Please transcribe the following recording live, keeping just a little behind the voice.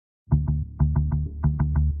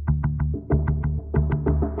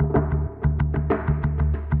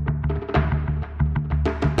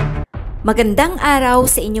Magandang araw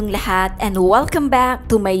sa inyong lahat and welcome back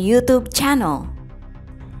to my YouTube channel.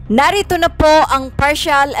 Narito na po ang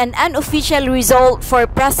partial and unofficial result for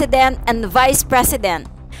President and Vice President.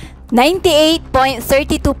 98.32%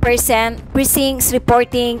 precincts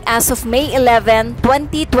reporting as of May 11,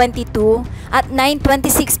 2022 at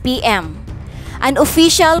 9:26 p.m.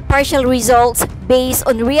 Unofficial partial results based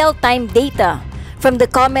on real-time data from the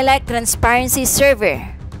COMELEC Transparency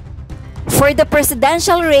Server. For the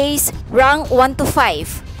presidential race, rank 1 to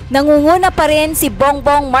 5, nangunguna pa rin si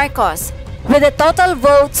Bongbong Marcos with a total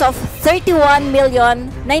votes of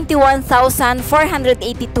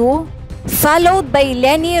 31,091,482, followed by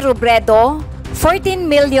Lenny Robredo,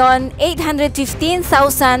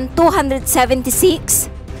 14,815,276.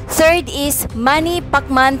 Third is Manny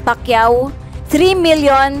Pacman Pacquiao,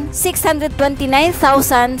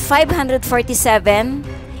 3,629,547.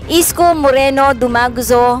 Isko Moreno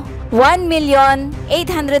Dumaguzo,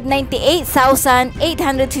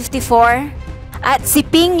 1,898,854 at si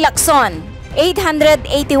Ping Lacson,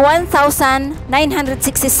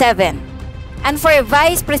 881,967. And for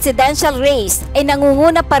Vice Presidential race ay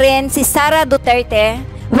nangunguna pa rin si Sara Duterte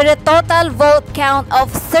with a total vote count of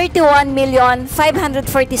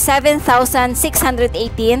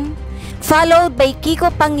 31,547,618, followed by Kiko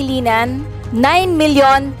Pangilinan,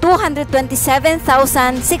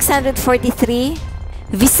 9,227,643,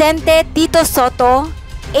 Vicente Tito Soto,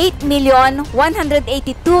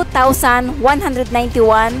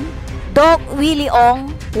 8,182,191, Doc Willie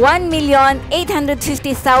Ong,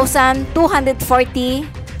 1,850,240,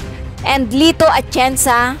 and Lito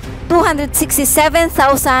Atienza,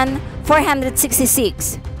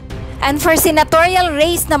 267,466. And for senatorial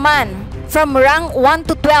race naman, from rank 1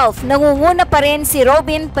 to 12, nangunguna pa rin si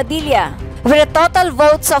Robin Padilla with a total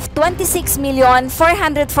votes of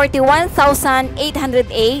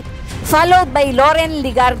 26,441,808, followed by Loren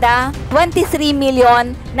Ligarda,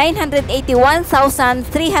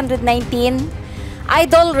 23,981,319,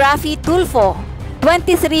 Idol Rafi Tulfo,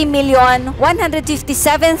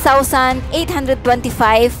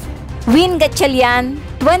 23,157,825, Win Gatchalian,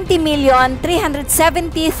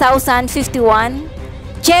 20,370,051,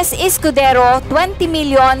 Ches Escudero,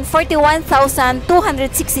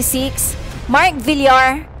 20,041,266, Mark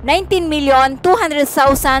Villar,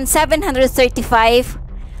 19,200,735,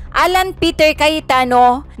 Alan Peter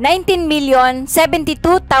Cayetano,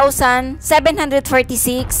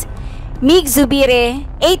 19,072,746, Mig Zubire,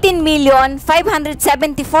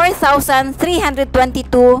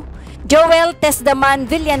 18,574,322, Joel Tesdaman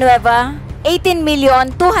Villanueva,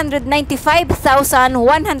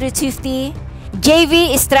 18,295,150, JV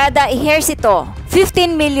Estrada Ejercito,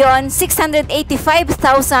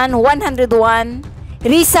 15,685,101,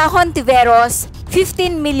 Risa Hontiveros,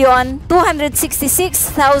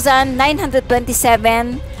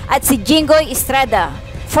 15,266,927, at si Jingoy Estrada,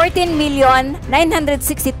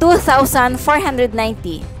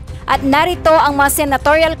 14,962,490. At narito ang mga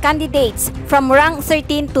senatorial candidates from rank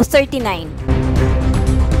 13 to 39.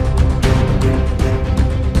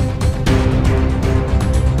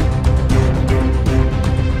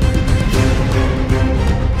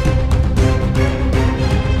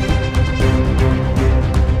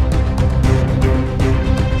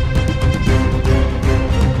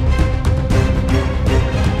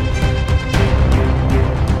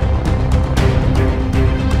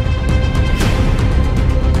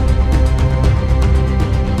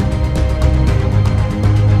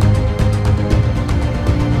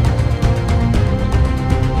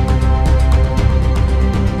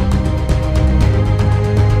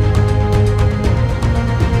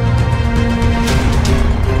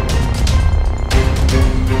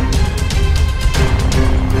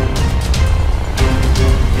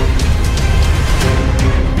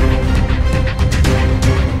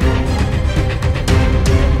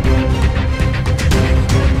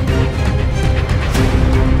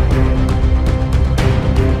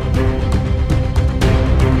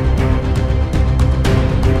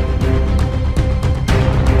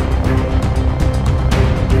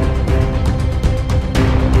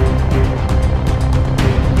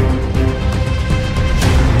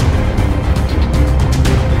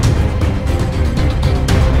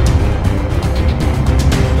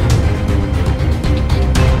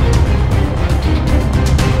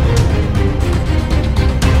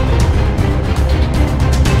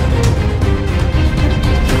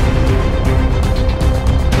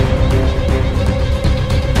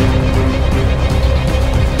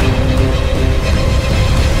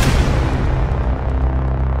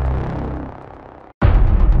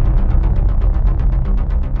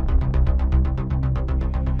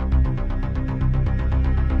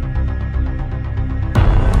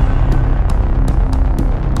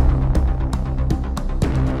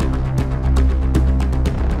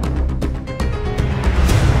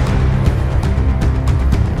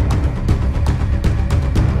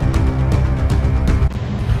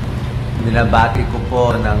 Binabati ko po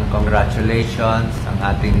ng congratulations ang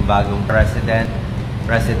ating bagong President,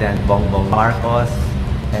 President Bongbong Marcos,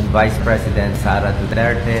 and Vice President Sara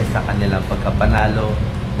Duterte sa kanilang pagkapanalo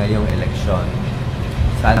ngayong eleksyon.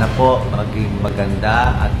 Sana po maging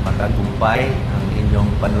maganda at matagumpay ang inyong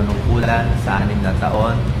panunungkulan sa 6 na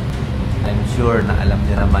taon. I'm sure na alam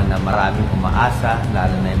niyo naman na maraming umaasa,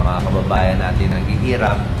 lalo na yung mga kababayan natin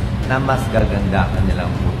naghihirap, na mas gaganda ang kanilang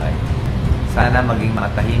buhay. Sana maging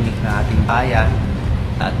matahimik na ating bayan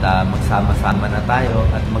at magsama-sama na tayo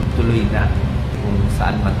at magtuloy na kung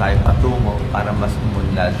saan man tayo patungo para mas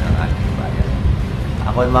umunlad ang ating bayan.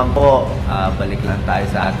 Ako naman po, balik lang tayo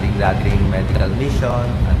sa ating dating medical mission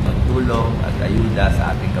at magtulong at ayuda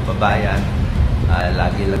sa ating kababayan.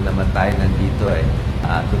 Lagi lang naman tayo nandito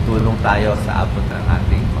tutulong tayo sa abot ng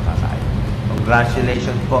ating makakaya.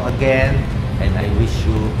 Congratulations po again, and I wish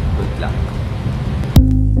you good luck.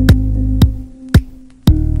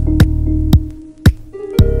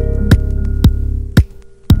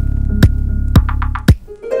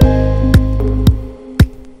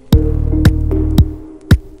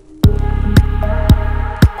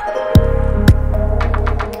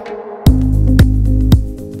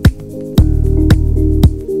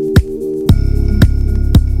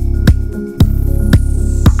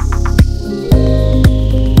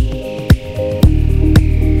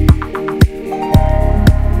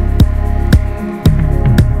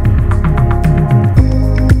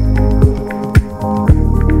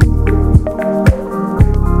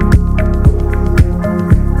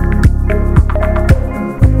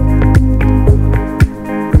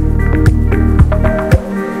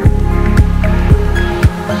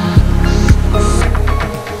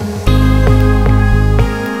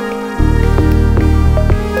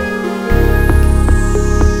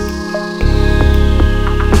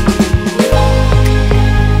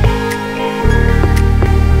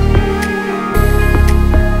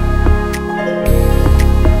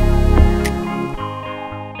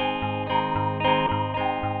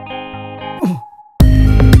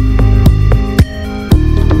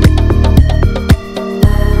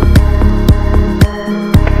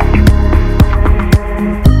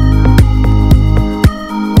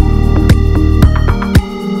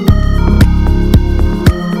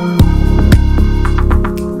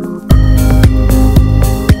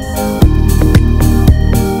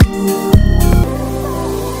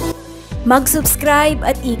 Mag-subscribe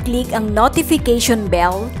at i-click ang notification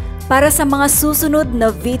bell para sa mga susunod na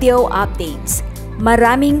video updates.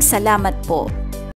 Maraming salamat po!